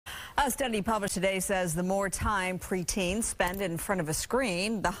A study published today says the more time preteens spend in front of a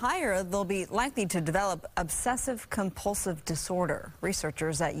screen, the higher they'll be likely to develop obsessive compulsive disorder.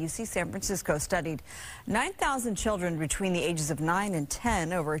 Researchers at UC San Francisco studied 9,000 children between the ages of 9 and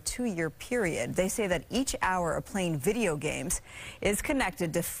 10 over a 2-year period. They say that each hour of playing video games is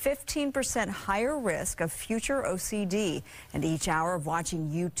connected to 15% higher risk of future OCD, and each hour of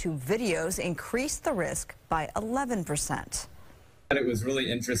watching YouTube videos increased the risk by 11%. It was really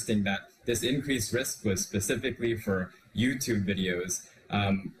interesting that this increased risk was specifically for YouTube videos,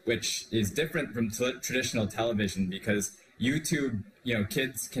 which is different from traditional television because YouTube,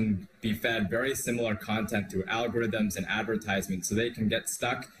 kids can be fed very similar content through algorithms and advertisements, so they can get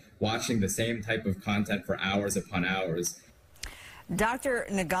stuck watching the same type of content for hours upon hours. Dr.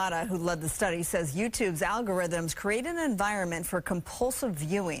 Nagata, who led the study, says YouTube's algorithms create an environment for compulsive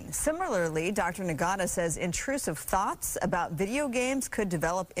viewing. Similarly, Dr. Nagata says intrusive thoughts about video games could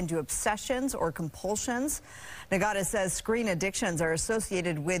develop into obsessions or compulsions. Nagata says screen addictions are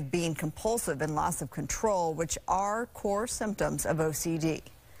associated with being compulsive and loss of control, which are core symptoms of OCD.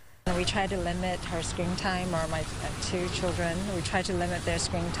 We try to limit her screen time, or my 2 children, we try to limit their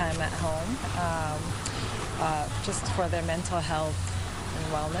screen time at home. Just for their mental health and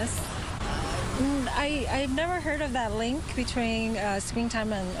wellness. I've never heard of that link between screen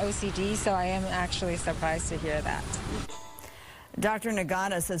time and OCD, so I am actually surprised to hear that. Dr.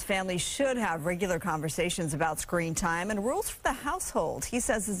 Nagata says families should have regular conversations about screen time and rules for the household. He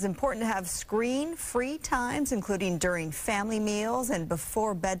says it's important to have screen-free times, including during family meals and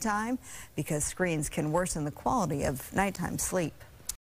before bedtime, because screens can worsen the quality of nighttime sleep.